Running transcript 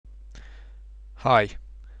Hi,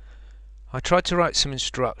 I tried to write some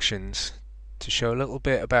instructions to show a little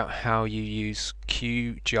bit about how you use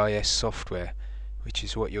QGIS software, which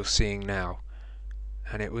is what you're seeing now,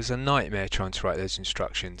 and it was a nightmare trying to write those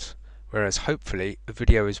instructions, whereas hopefully the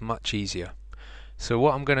video is much easier. So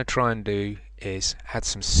what I'm going to try and do is add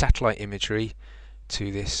some satellite imagery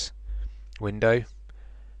to this window,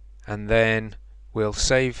 and then we'll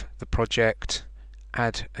save the project,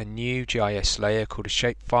 add a new GIS layer called a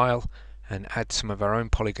shapefile, and add some of our own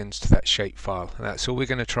polygons to that shapefile. And that's all we're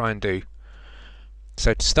going to try and do.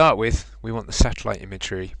 So to start with, we want the satellite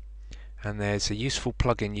imagery, and there's a useful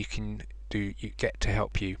plugin you get to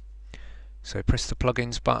help you. So press the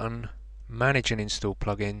plugins button, manage and install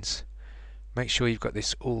plugins, make sure you've got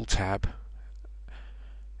this all tab,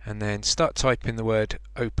 and then start typing the word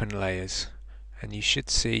OpenLayers, and you should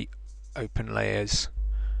see OpenLayers.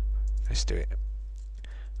 Let's do it.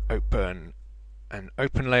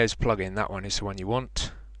 OpenLayers Plugin, that one is the one you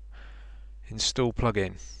want. Install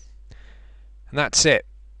plugin. And that's it.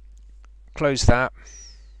 Close that.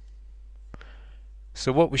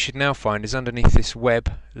 So what we should now find is underneath this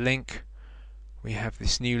web link, we have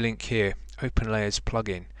this new link here, OpenLayers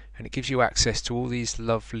Plugin, and it gives you access to all these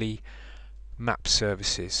lovely map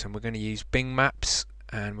services. And we're going to use Bing Maps,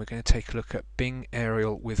 and we're going to take a look at Bing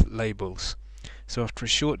Aerial with labels. So after a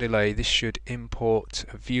short delay, this should import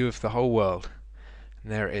a view of the whole world.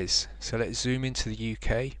 And there it is. So let's zoom into the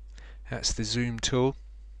UK. That's the zoom tool.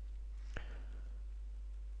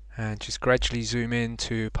 And just gradually zoom in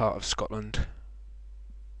to part of Scotland.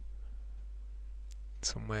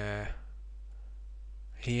 Somewhere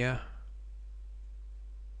here.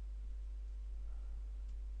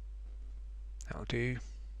 That'll do.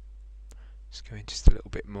 Just go in just a little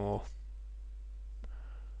bit more.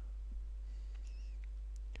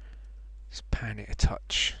 Just pan it a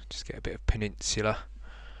touch. Just get a bit of peninsula.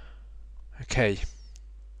 Okay.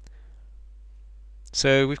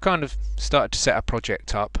 So we've kind of started to set our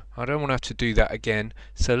project up. I don't want to have to do that again,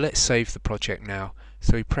 so let's save the project now.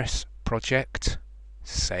 So we press Project,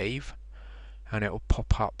 Save, and it will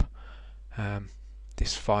pop up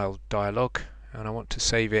this file dialog, and I want to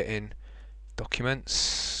save it in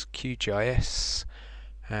Documents, QGIS,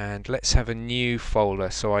 and let's have a new folder.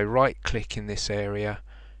 So I right click in this area,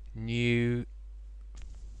 New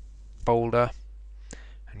Folder,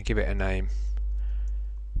 and give it a name,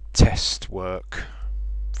 Test Work,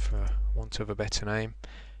 for want of a better name,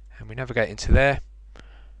 and we navigate into there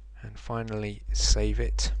and finally save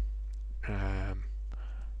it.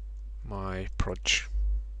 My proj,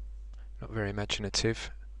 not very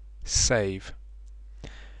imaginative. Save.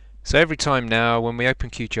 So every time now when we open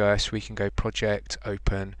QGIS, we can go Project,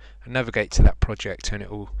 Open, and navigate to that project, and it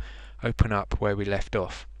will open up where we left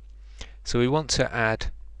off. So we want to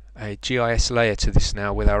add a GIS layer to this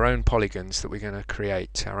now with our own polygons that we're going to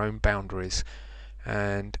create, our own boundaries.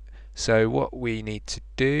 And so what we need to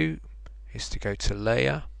do is to go to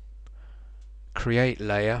Layer, Create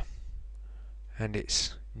Layer, and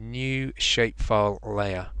it's New Shapefile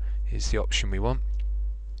Layer is the option we want.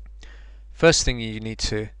 First thing you need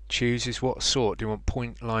to choose is what sort. Do you want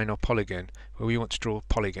point, line or polygon? Well, we want to draw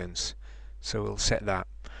polygons, so we'll set that.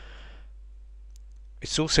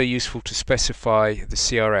 It's also useful to specify the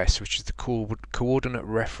CRS, which is the Coordinate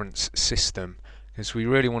Reference System, because we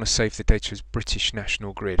really want to save the data as British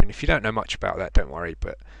National Grid. And if you don't know much about that, don't worry,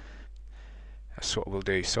 but that's what we'll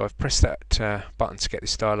do. So I've pressed that button to get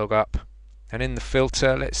this dialog up, and in the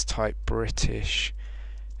filter let's type British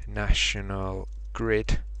National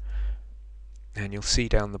Grid, and you'll see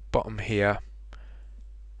down the bottom here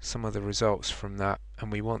some of the results from that,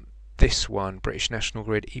 and we want this one, British National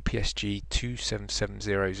Grid EPSG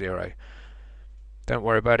 27700. Don't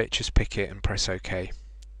worry about it, just pick it and press OK.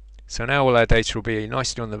 So now all our data will be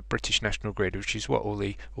nicely on the British National Grid, which is what all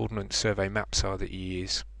the Ordnance Survey maps are that you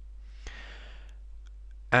use.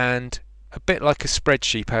 And a bit like a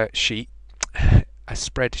spreadsheet,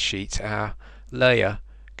 our layer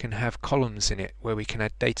can have columns in it where we can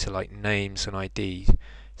add data like names and ID.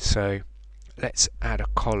 So let's add a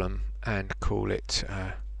column and call it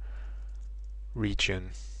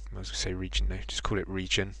region. I was going to say region, no, just call it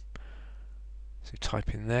region. So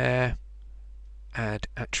type in there, add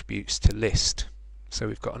attributes to list. So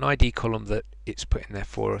we've got an ID column that it's put in there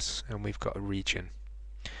for us, and we've got a region.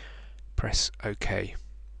 Press OK.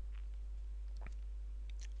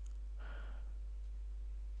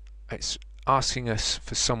 It's asking us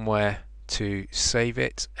for somewhere to save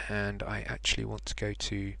it, and I actually want to go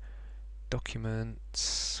to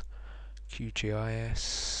Documents,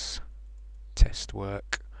 QGIS, Test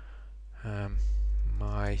Work,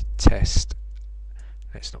 my test,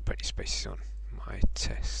 let's not put any spaces on, my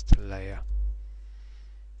test layer,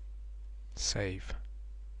 Save.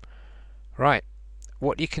 Right,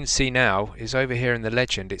 what you can see now is over here in the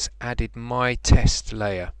legend it's added my test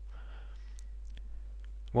layer.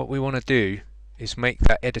 What we want to do is make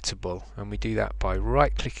that editable, and we do that by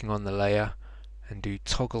right clicking on the layer and do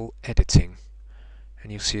toggle editing,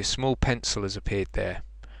 and you'll see a small pencil has appeared there.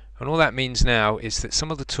 And all that means now is that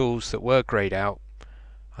some of the tools that were greyed out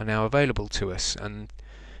are now available to us, and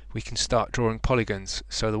we can start drawing polygons.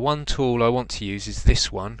 So the one tool I want to use is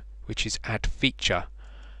this one, which is Add Feature,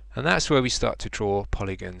 and that's where we start to draw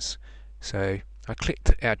polygons. So I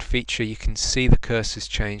clicked Add Feature, you can see the cursor's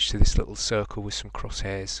changed to this little circle with some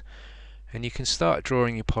crosshairs, and you can start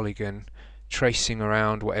drawing your polygon, tracing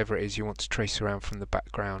around whatever it is you want to trace around from the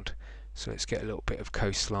background. So let's get a little bit of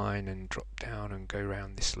coastline and drop down and go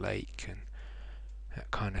around this lake and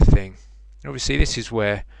that kind of thing. Obviously this is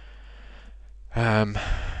where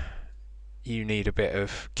you need a bit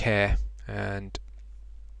of care, and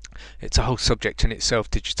it's a whole subject in itself,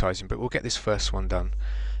 digitizing, but we'll get this first one done.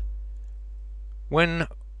 When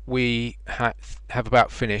we have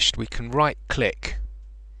about finished, we can right click,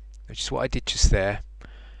 which is what I did just there,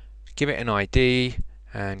 give it an ID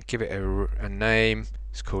and give it a name.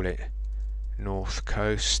 Let's call it North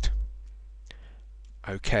Coast.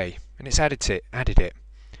 OK, and it's added it.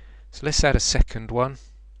 So let's add a second one.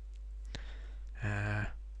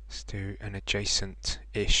 Let's do an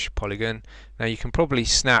adjacent-ish polygon. Now you can probably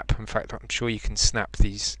snap, in fact I'm sure you can snap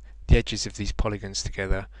the edges of these polygons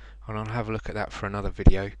together, and I'll have a look at that for another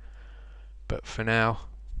video. But for now,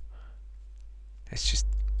 let's just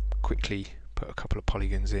quickly put a couple of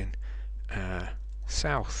polygons in.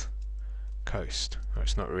 South Coast. Well,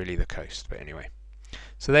 it's not really the coast, but anyway.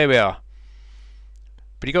 So there we are.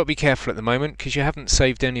 But you've got to be careful at the moment because you haven't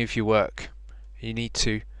saved any of your work. You need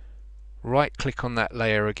to right click on that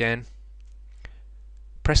layer again,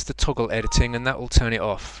 press the toggle editing, and that will turn it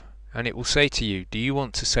off, and it will say to you, do you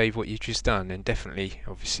want to save what you've just done? And definitely,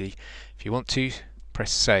 obviously, if you want to,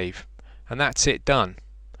 press save, and that's it, done.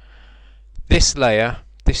 This layer,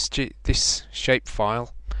 this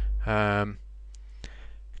shapefile,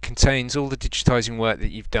 contains all the digitizing work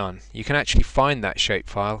that you've done. You can actually find that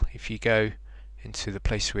shapefile if you go into the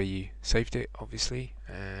place where you saved it, obviously,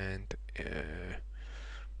 and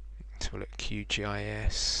let's have a look,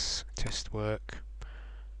 QGIS, test work,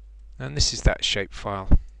 and this is that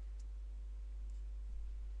shapefile.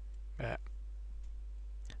 I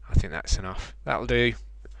think that's enough. That'll do.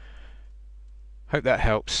 Hope that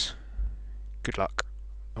helps. Good luck.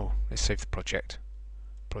 Oh, let's save the project.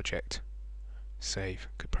 Save.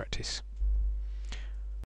 Good practice.